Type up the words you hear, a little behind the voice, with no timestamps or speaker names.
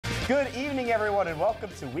Good evening, everyone, and welcome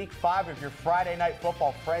to Week 5 of your Friday Night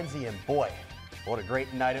Football Frenzy. And boy, what a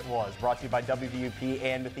great night it was. Brought to you by WTAP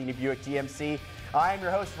and Athena Buick GMC. I am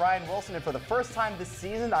your host, Ryan Wilson, and for the first time this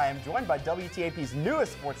season, I am joined by WTAP's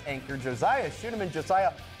newest sports anchor, Josiah Schuneman.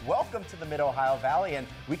 Josiah, welcome to the Mid-Ohio Valley, and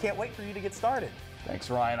we can't wait for you to get started. Thanks,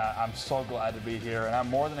 Ryan. I'm so glad to be here, and I'm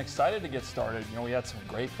more than excited to get started. You know, we had some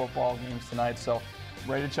great football games tonight, so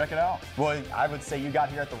ready to check it out. Well, I would say you got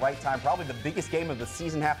here at the right time. Probably the biggest game of the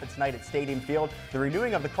season happened tonight at Stadium Field. The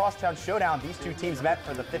renewing of the Crosstown Showdown. These two teams met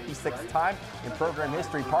for the 56th time in program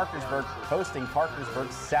history. Parkersburg hosting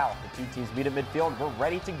Parkersburg South. The two teams meet at midfield. We're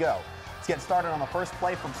ready to go. Let's get started on the first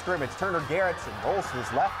play from scrimmage. Turner Garrettson rolls to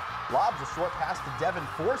his left, lobs a short pass to Devin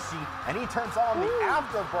Forsey, and he turns on the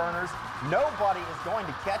afterburners. Nobody is going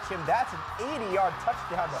to catch him. That's an 80-yard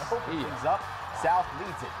touchdown to open things up. South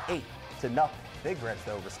leads it 8-0. Big Reds,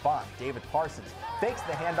 though, respond. David Parsons fakes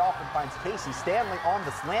the handoff and finds Casey Stanley on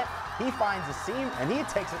the slant. He finds a seam, and he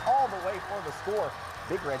takes it all the way for the score.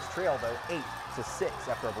 Big Reds trail, though, 8-6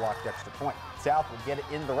 after a blocked extra point. South will get it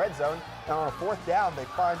in the red zone, and on a fourth down, they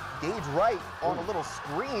find Gage Wright on a little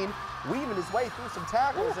screen, weaving his way through some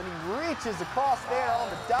tackles, and he reaches across there on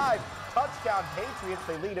the dive. Touchdown Patriots.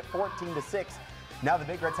 They lead at 14-6. Now the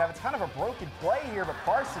Big Reds have, it's kind of a broken play here, but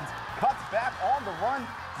Parsons cuts back on the run.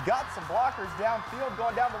 He's got some blockers downfield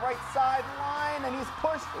going down the right sideline, and he's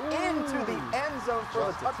pushed into the end zone for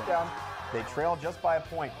the touchdown. They trail just by a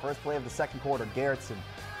point. First play of the second quarter, Garrettson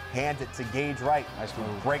hands it to Gage Wright. Nice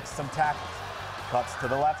move. Breaks some tackles. Cuts to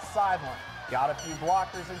the left sideline. Got a few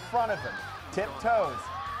blockers in front of him. Tiptoes.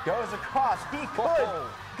 Goes across. He could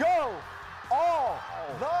go all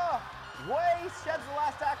the way. Sheds the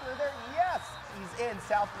last tackler there. Yes, he's in.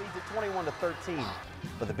 South leads at 21-13.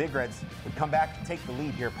 But the Big Reds would come back to take the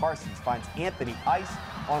lead here. Parsons finds Anthony Ice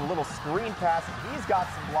on a little screen pass. He's got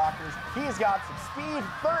some blockers. He's got some speed.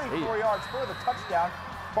 34 yards for the touchdown.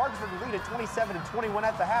 Parkersburg lead at 27-21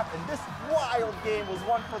 at the half. And this wild game was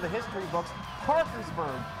one for the history books.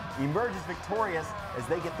 Parkersburg emerges victorious as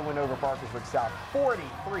they get the win over Parkersburg South,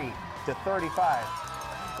 43-35.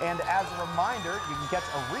 And as a reminder, you can catch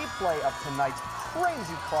a replay of tonight's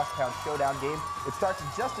crazy Crosstown Showdown game. It starts in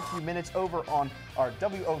just a few minutes over on our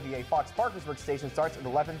WOVA Fox Parkersburg station. Starts at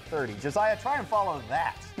 11:30. Josiah, try and follow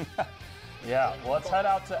that. Yeah, well, let's head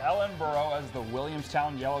out to Ellenboro as the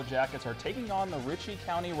Williamstown Yellow Jackets are taking on the Ritchie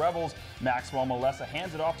County Rebels. Maxwell Molessa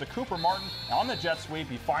hands it off to Cooper Martin. On the jet sweep,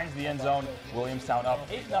 he finds the end zone. Williamstown up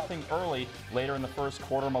 8-0 early. Later in the first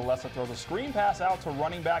quarter, Molessa throws a screen pass out to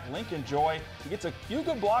running back Lincoln Joy. He gets a few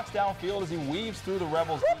good blocks downfield as he weaves through the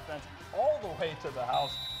Rebels defense all the way to the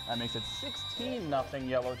house. That makes it 16-0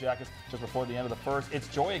 Yellow Jackets just before the end of the first. It's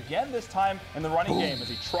Joy again this time in the running game as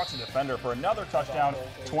he trucks a defender for another touchdown,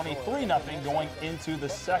 23-0 going into the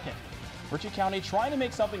second. Ritchie County trying to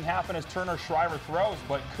make something happen as Turner Shriver throws,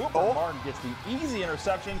 but Cooper Martin gets the easy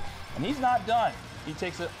interception, and he's not done. He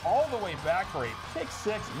takes it all the way back for a pick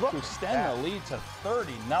six to extend the lead to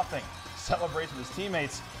 30-0. Celebrates with his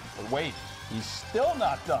teammates, but wait. He's still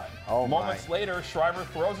not done. Moments later, Shriver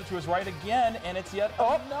throws it to his right again, and it's yet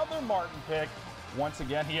another Martin pick. Once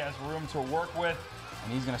again, he has room to work with,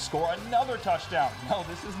 and he's going to score another touchdown. No,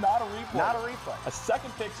 this is not a replay. Not a replay. A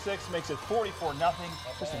second pick six makes it 44-0.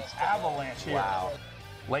 Just an avalanche here. Wow.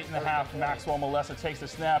 Late in the half, Maxwell Molessa takes the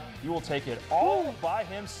snap. He will take it all by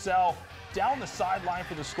himself. Down the sideline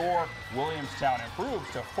for the score. Williamstown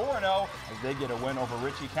improves to 4-0 as they get a win over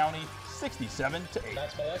Ritchie County,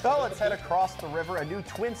 67-8. So let's head across the river. A new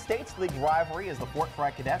Twin States League rivalry as the Fort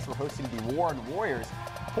Fry Cadets were hosting the Warren Warriors.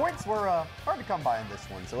 Points were hard to come by in this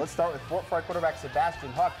one. So let's start with Fort Fry quarterback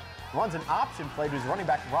Sebastian Huck. Runs an option play to his running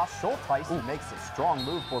back Ross Schulteis, who makes a strong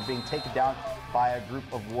move for being taken down by a group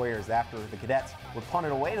of Warriors. After the Cadets were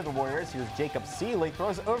punted away to the Warriors, here's Jacob Seeley,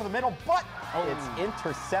 throws it over the middle, but it's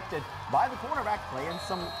intercepted by the cornerback, playing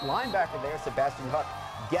some linebacker there. Sebastian Huck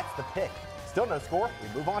gets the pick. Still no score.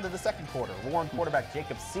 We move on to the second quarter. Warren quarterback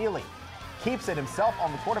Jacob Seeley keeps it himself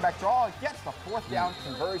on the quarterback draw, gets the fourth down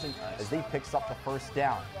conversion as he picks up the first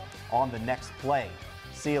down. On the next play,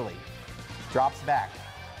 Seeley drops back,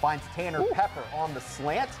 finds Tanner Pepper on the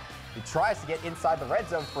slant. He tries to get inside the red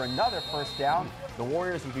zone for another first down. The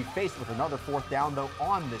Warriors will be faced with another fourth down, though,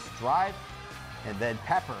 on this drive. And then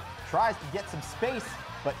Pepper tries to get some space,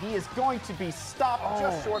 but he is going to be stopped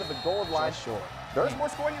just short of the goal line. There's more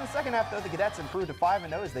scoring in the second half, though. The Cadets improved to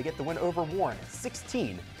 5-0 as they get the win over Warren,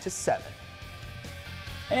 16-7.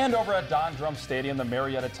 And over at Don Drum Stadium, the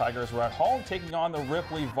Marietta Tigers were at home taking on the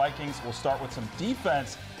Ripley Vikings. We'll start with some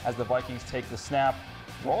defense as the Vikings take the snap.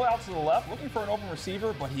 roll out to the left, looking for an open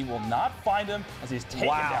receiver, but he will not find him as he's taken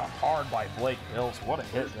down hard by Blake Hills. What a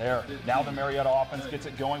hit there. Now the Marietta offense gets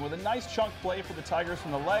it going with a nice chunk play for the Tigers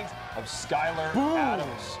from the legs of Skylar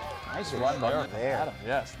Adams. Nice run there from Adams.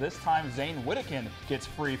 Yes, this time Zane Whittakin gets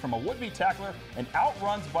free from a would-be tackler and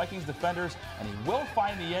outruns Vikings defenders, and he will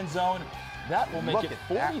find the end zone. That will make it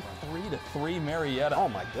 43-3 Marietta. Oh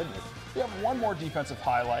my goodness. We have one more defensive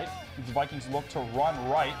highlight. The Vikings look to run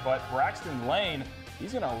right, but Braxton Lane,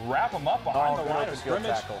 he's going to wrap him up behind the line of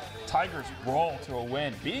scrimmage. Tigers roll to a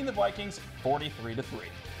win, beating the Vikings 43-3.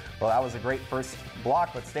 Well, that was a great first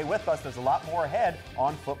block, but stay with us. There's a lot more ahead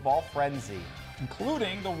on Football Frenzy,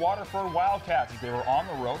 including the Waterford Wildcats as they were on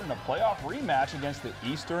the road in a playoff rematch against the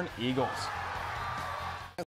Eastern Eagles.